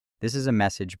This is a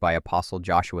message by Apostle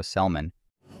Joshua Selman.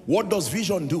 What does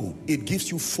vision do? It gives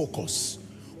you focus.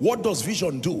 What does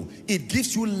vision do? It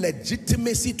gives you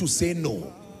legitimacy to say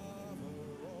no.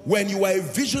 When you are a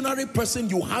visionary person,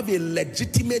 you have a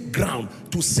legitimate ground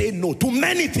to say no to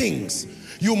many things.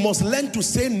 You must learn to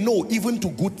say no even to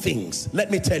good things.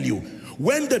 Let me tell you,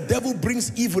 when the devil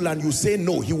brings evil and you say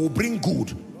no, he will bring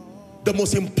good. The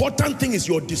most important thing is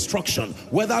your destruction,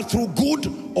 whether through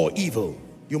good or evil.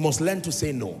 You must learn to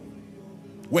say no.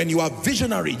 When you are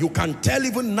visionary, you can tell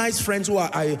even nice friends who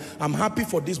are, I'm happy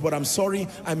for this, but I'm sorry,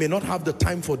 I may not have the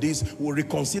time for this. We'll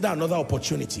reconsider another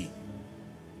opportunity.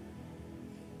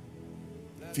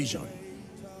 Vision.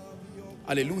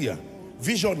 Hallelujah.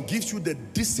 Vision gives you the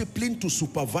discipline to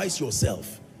supervise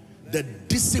yourself. The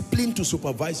discipline to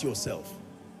supervise yourself.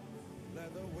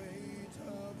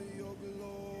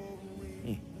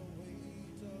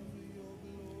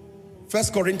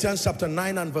 First Corinthians chapter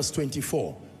 9 and verse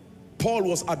 24. Paul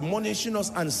was admonishing us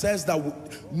and says that,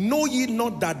 know ye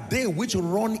not that they which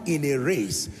run in a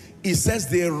race, it says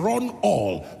they run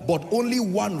all, but only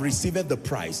one receiveth the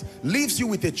prize. Leaves you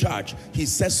with a charge. He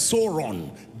says, so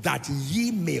run that ye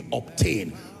may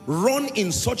obtain. Run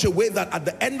in such a way that at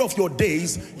the end of your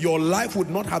days, your life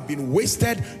would not have been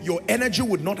wasted, your energy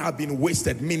would not have been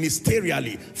wasted,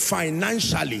 ministerially,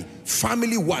 financially,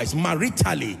 family-wise,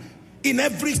 maritally, in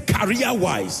every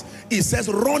career-wise. It says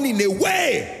run in a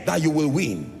way that you will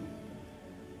win.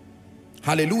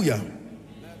 Hallelujah.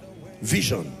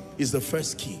 Vision is the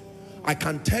first key. I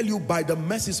can tell you by the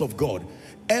mercies of God,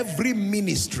 every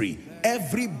ministry,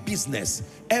 every business,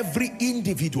 every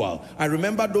individual. I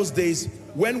remember those days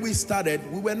when we started,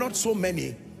 we were not so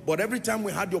many, but every time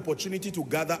we had the opportunity to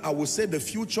gather, I would say the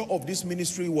future of this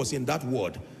ministry was in that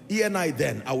word. E&I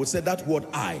then, I would say that word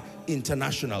I,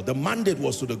 international. The mandate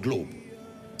was to the globe.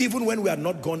 Even when we had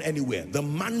not gone anywhere, the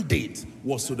mandate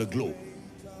was to the globe.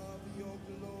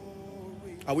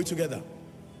 Are we together?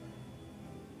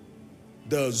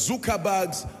 The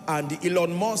Zuckerbergs and the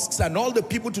Elon Musks and all the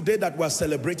people today that we're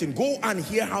celebrating, go and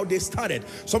hear how they started.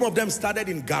 Some of them started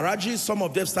in garages, some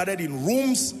of them started in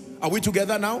rooms. Are we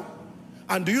together now?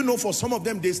 And do you know, for some of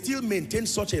them, they still maintain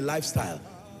such a lifestyle.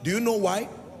 Do you know why?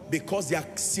 Because they are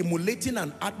simulating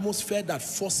an atmosphere that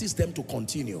forces them to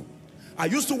continue. I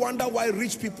used to wonder why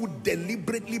rich people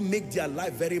deliberately make their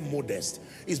life very modest.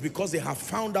 It's because they have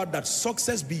found out that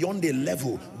success beyond a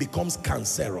level becomes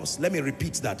cancerous. Let me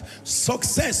repeat that.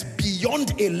 Success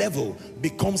beyond a level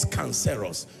becomes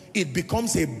cancerous. It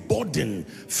becomes a burden.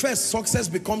 First, success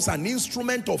becomes an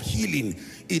instrument of healing.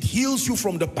 It heals you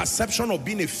from the perception of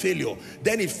being a failure.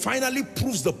 Then it finally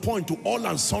proves the point to all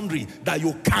and sundry that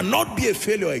you cannot be a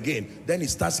failure again. Then it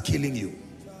starts killing you.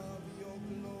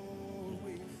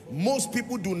 Most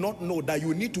people do not know that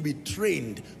you need to be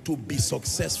trained to be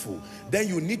successful. Then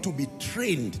you need to be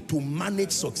trained to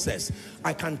manage success.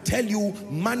 I can tell you,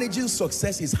 managing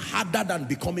success is harder than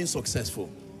becoming successful.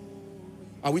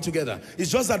 Are we together?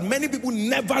 It's just that many people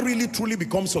never really truly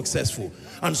become successful.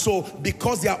 And so,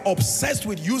 because they are obsessed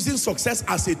with using success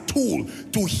as a tool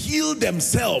to heal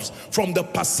themselves from the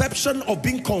perception of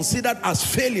being considered as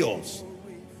failures,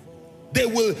 they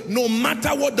will, no matter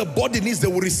what the burden is, they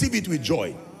will receive it with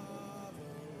joy.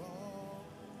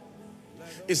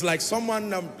 It's like someone,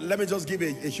 let me just give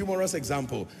a humorous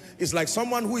example. It's like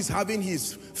someone who is having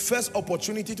his first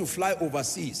opportunity to fly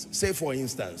overseas, say for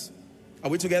instance. Are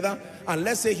we together? And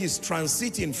let's say he's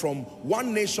transiting from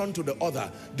one nation to the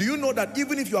other. Do you know that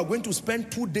even if you are going to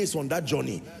spend 2 days on that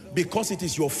journey, because it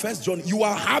is your first journey, you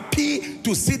are happy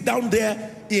to sit down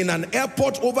there in an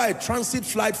airport over a transit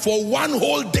flight for 1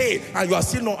 whole day and you are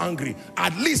still not angry?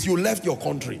 At least you left your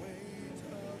country.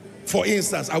 For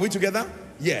instance, are we together?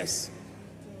 Yes.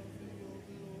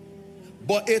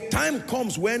 But a time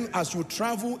comes when, as you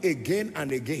travel again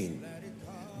and again,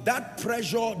 that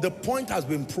pressure, the point has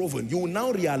been proven. You will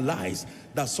now realize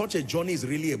that such a journey is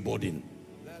really a burden.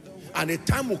 And a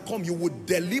time will come, you would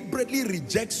deliberately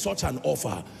reject such an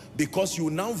offer because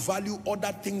you now value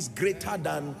other things greater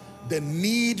than the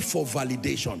need for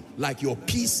validation, like your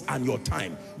peace and your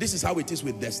time. This is how it is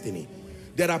with destiny.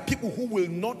 There are people who will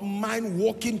not mind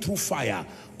walking through fire,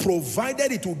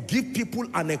 provided it will give people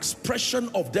an expression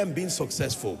of them being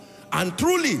successful. And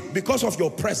truly, because of your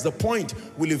press, the point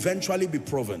will eventually be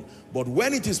proven. But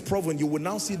when it is proven, you will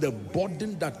now see the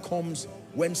burden that comes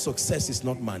when success is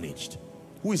not managed.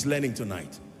 Who is learning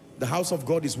tonight? The house of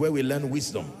God is where we learn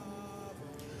wisdom.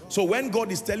 So when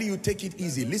God is telling you take it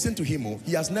easy, listen to him.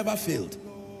 He has never failed.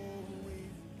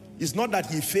 It's not that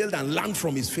he failed and learned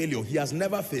from his failure. He has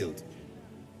never failed.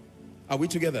 Are we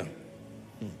together?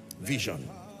 Vision.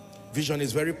 Vision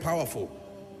is very powerful.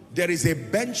 There is a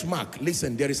benchmark.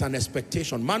 Listen, there is an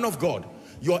expectation. Man of God,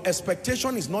 your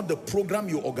expectation is not the program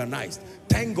you organized.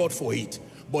 Thank God for it.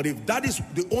 But if that is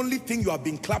the only thing you have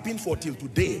been clapping for till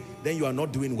today, then you are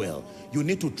not doing well. You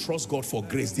need to trust God for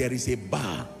grace. There is a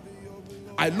bar.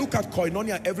 I look at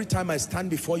Koinonia every time I stand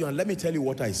before you, and let me tell you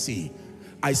what I see.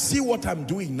 I see what I'm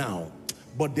doing now,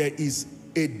 but there is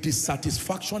a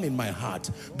dissatisfaction in my heart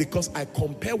because I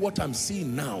compare what I'm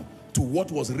seeing now to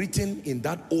what was written in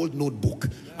that old notebook,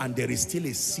 and there is still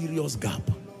a serious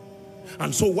gap.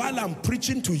 And so while I'm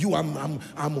preaching to you,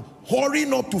 I'm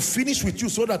hurrying up to finish with you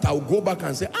so that I'll go back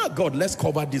and say, God, let's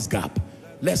cover this gap.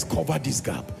 Let's cover this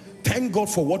gap. Thank God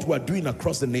for what we're doing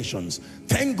across the nations.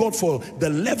 Thank God for the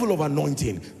level of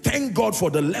anointing. Thank God for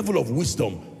the level of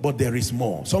wisdom. But there is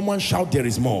more. Someone shout, there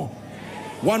is more.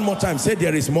 One more time, say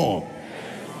there is more.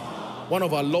 One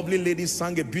of our lovely ladies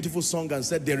sang a beautiful song and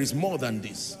said, there is more than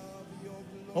this.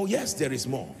 Oh yes, there is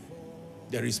more.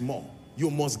 There is more. You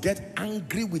must get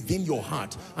angry within your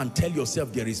heart and tell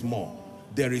yourself there is more.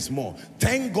 There is more.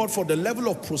 Thank God for the level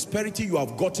of prosperity you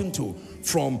have gotten to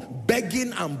from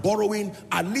begging and borrowing.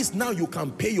 At least now you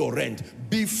can pay your rent.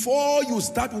 Before you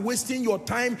start wasting your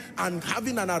time and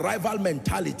having an arrival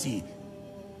mentality.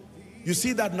 You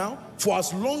see that now? For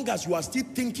as long as you are still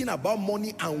thinking about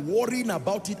money and worrying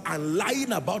about it and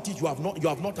lying about it, you have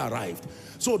not arrived.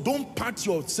 So don't pat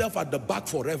yourself at the back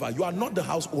forever. You are not the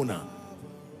house owner.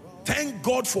 Thank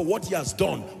God for what he has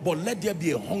done, but let there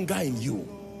be a hunger in you.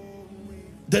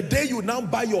 The day you now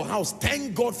buy your house,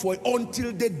 thank God for it.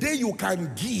 Until the day you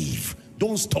can give,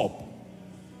 don't stop.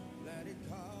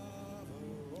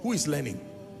 Who is learning?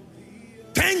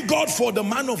 Thank God for the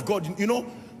man of God. You know,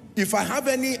 if I have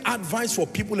any advice for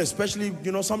people, especially,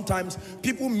 you know, sometimes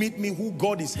people meet me who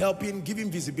God is helping, giving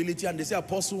visibility, and they say,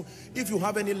 Apostle, if you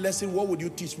have any lesson, what would you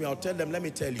teach me? I'll tell them, let me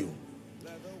tell you.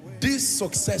 This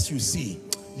success you see,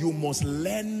 you must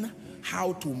learn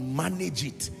how to manage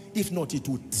it. If not, it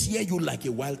will tear you like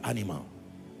a wild animal.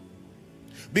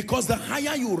 Because the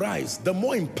higher you rise, the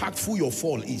more impactful your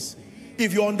fall is.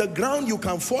 If you're on the ground, you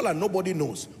can fall and nobody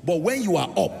knows. But when you are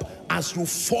up, as you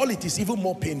fall, it is even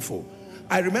more painful.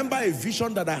 I remember a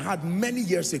vision that I had many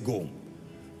years ago.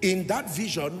 In that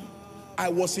vision, I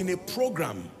was in a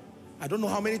program. I don't know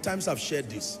how many times I've shared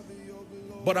this.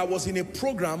 But I was in a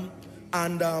program,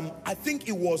 and I think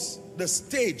it was the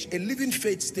stage, a living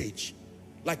faith stage,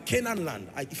 like Canaan land,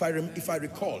 if I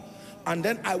recall. And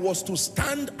then I was to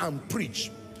stand and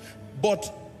preach.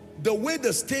 But the way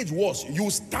the stage was, you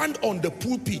stand on the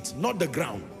pulpit, not the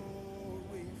ground.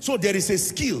 So there is a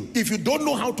skill. If you don't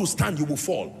know how to stand, you will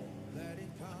fall.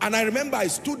 And I remember I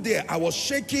stood there, I was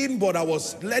shaking, but I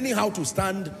was learning how to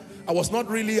stand.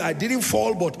 I didn't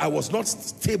fall, but I was not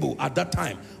stable at that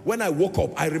time. When I woke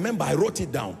up, I remember I wrote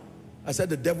it down. I said,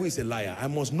 the devil is a liar. I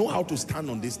must know how to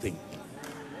stand on this thing.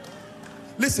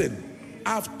 Listen,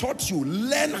 I've taught you,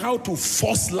 learn how to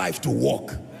force life to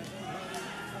work.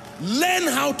 Learn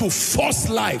how to force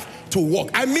life to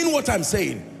work. I mean what I'm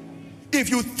saying. If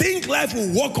you think life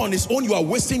will work on its own, you are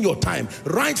wasting your time.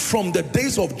 Right from the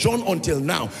days of John until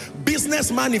now.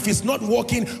 Businessman, if it's not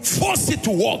working, force it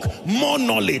to work. More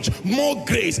knowledge, more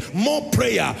grace, more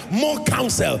prayer, more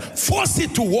counsel. Force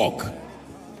it to work.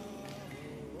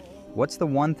 What's the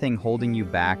one thing holding you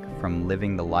back from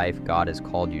living the life God has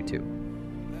called you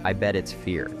to? I bet it's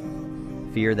fear.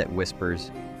 Fear that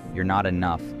whispers, you're not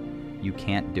enough, you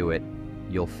can't do it,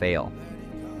 you'll fail.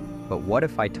 But what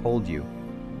if I told you,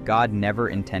 God never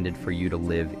intended for you to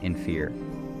live in fear?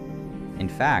 In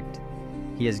fact,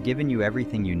 He has given you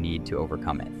everything you need to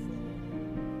overcome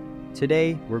it.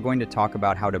 Today, we're going to talk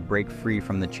about how to break free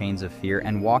from the chains of fear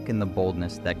and walk in the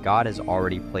boldness that God has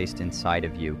already placed inside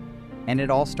of you. And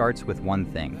it all starts with one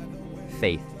thing,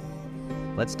 faith.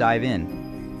 Let's dive in.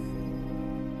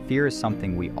 Fear is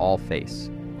something we all face.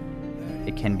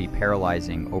 It can be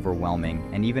paralyzing, overwhelming,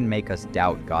 and even make us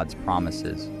doubt God's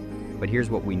promises. But here's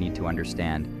what we need to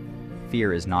understand.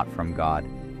 Fear is not from God.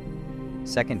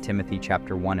 2 Timothy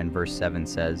chapter 1 and verse 7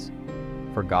 says,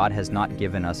 "For God has not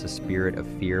given us a spirit of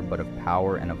fear, but of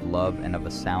power and of love and of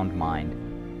a sound mind."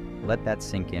 Let that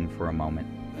sink in for a moment.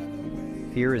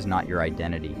 Fear is not your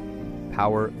identity.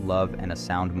 Power, love, and a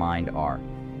sound mind are.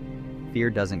 Fear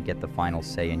doesn't get the final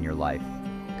say in your life.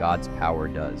 God's power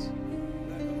does.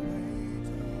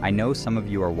 I know some of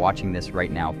you are watching this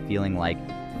right now feeling like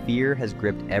fear has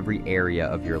gripped every area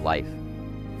of your life.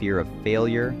 Fear of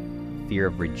failure, fear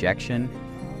of rejection,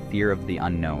 fear of the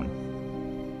unknown.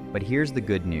 But here's the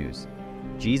good news.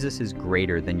 Jesus is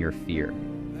greater than your fear.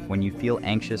 When you feel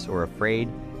anxious or afraid,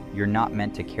 you're not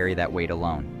meant to carry that weight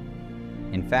alone.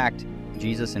 In fact,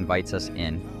 Jesus invites us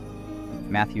in.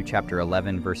 Matthew chapter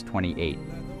 11, verse 28.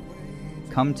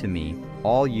 Come to me,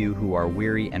 all you who are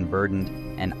weary and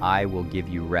burdened, and I will give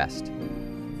you rest.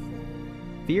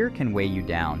 Fear can weigh you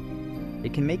down.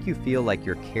 It can make you feel like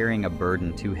you're carrying a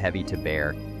burden too heavy to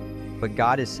bear. But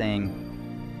God is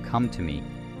saying, come to me.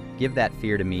 Give that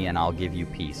fear to me and I'll give you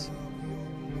peace.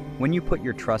 When you put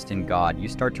your trust in God, you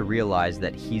start to realize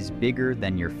that He's bigger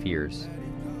than your fears.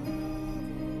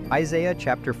 Isaiah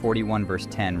chapter 41 verse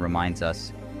 10 reminds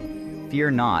us,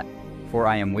 Fear not, for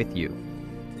I am with you.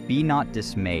 Be not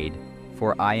dismayed,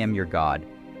 for I am your God.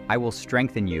 I will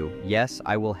strengthen you, yes,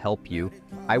 I will help you.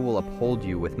 I will uphold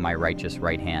you with my righteous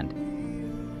right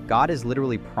hand. God is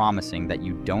literally promising that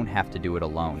you don't have to do it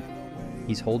alone.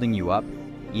 He's holding you up,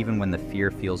 even when the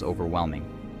fear feels overwhelming.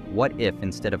 What if,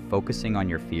 instead of focusing on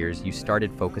your fears, you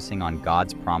started focusing on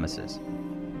God's promises?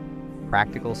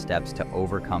 Practical steps to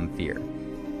overcome fear.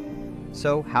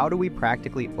 So, how do we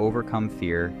practically overcome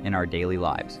fear in our daily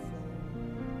lives?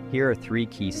 Here are 3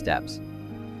 key steps.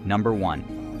 Number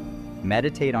 1,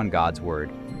 meditate on God's Word.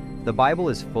 The Bible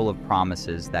is full of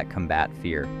promises that combat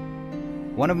fear.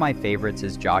 One of my favorites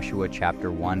is Joshua chapter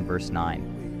 1 verse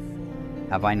 9.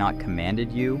 Have I not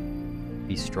commanded you?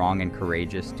 Be strong and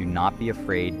courageous. Do not be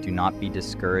afraid. Do not be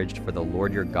discouraged, for the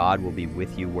Lord your God will be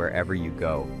with you wherever you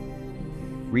go.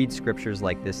 Read scriptures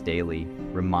like this daily.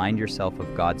 Remind yourself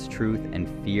of God's truth, and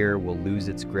fear will lose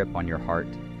its grip on your heart.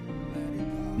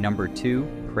 Number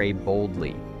 2, pray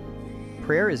boldly.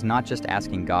 Prayer is not just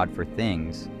asking God for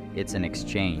things, it's an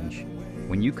exchange.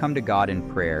 When you come to God in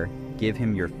prayer, give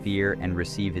Him your fear and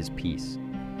receive His peace.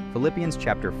 Philippians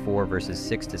chapter 4 verses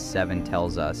 6 to 7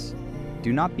 tells us,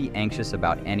 Do not be anxious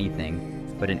about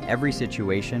anything, but in every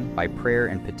situation, by prayer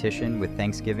and petition with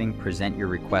thanksgiving, present your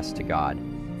requests to God.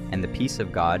 And the peace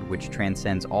of God, which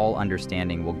transcends all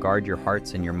understanding, will guard your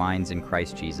hearts and your minds in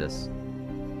Christ Jesus.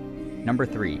 Number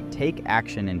 3, take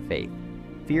action in faith.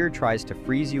 Fear tries to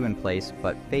freeze you in place,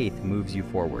 but faith moves you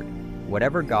forward.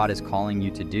 Whatever God is calling you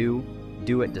to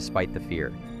do it despite the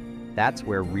fear. That's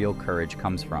where real courage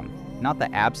comes from. Not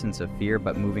the absence of fear,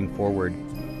 but moving forward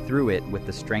through it with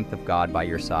the strength of God by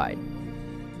your side.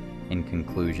 In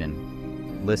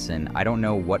conclusion, listen, I don't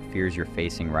know what fears you're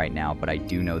facing right now, but I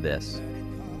do know this.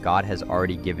 God has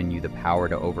already given you the power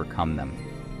to overcome them.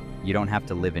 You don't have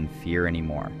to live in fear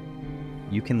anymore.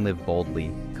 You can live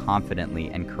boldly, confidently,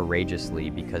 and courageously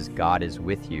because God is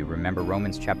with you. Remember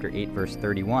Romans chapter 8 verse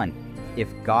 31. If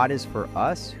God is for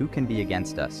us, who can be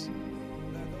against us?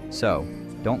 So,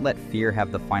 don't let fear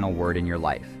have the final word in your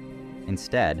life.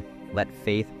 Instead, let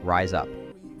faith rise up.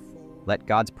 Let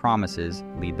God's promises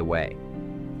lead the way.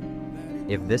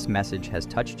 If this message has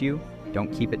touched you,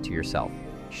 don't keep it to yourself.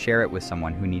 Share it with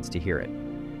someone who needs to hear it.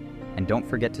 And don't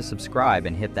forget to subscribe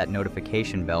and hit that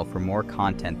notification bell for more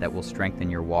content that will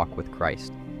strengthen your walk with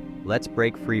Christ. Let's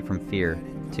break free from fear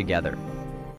together.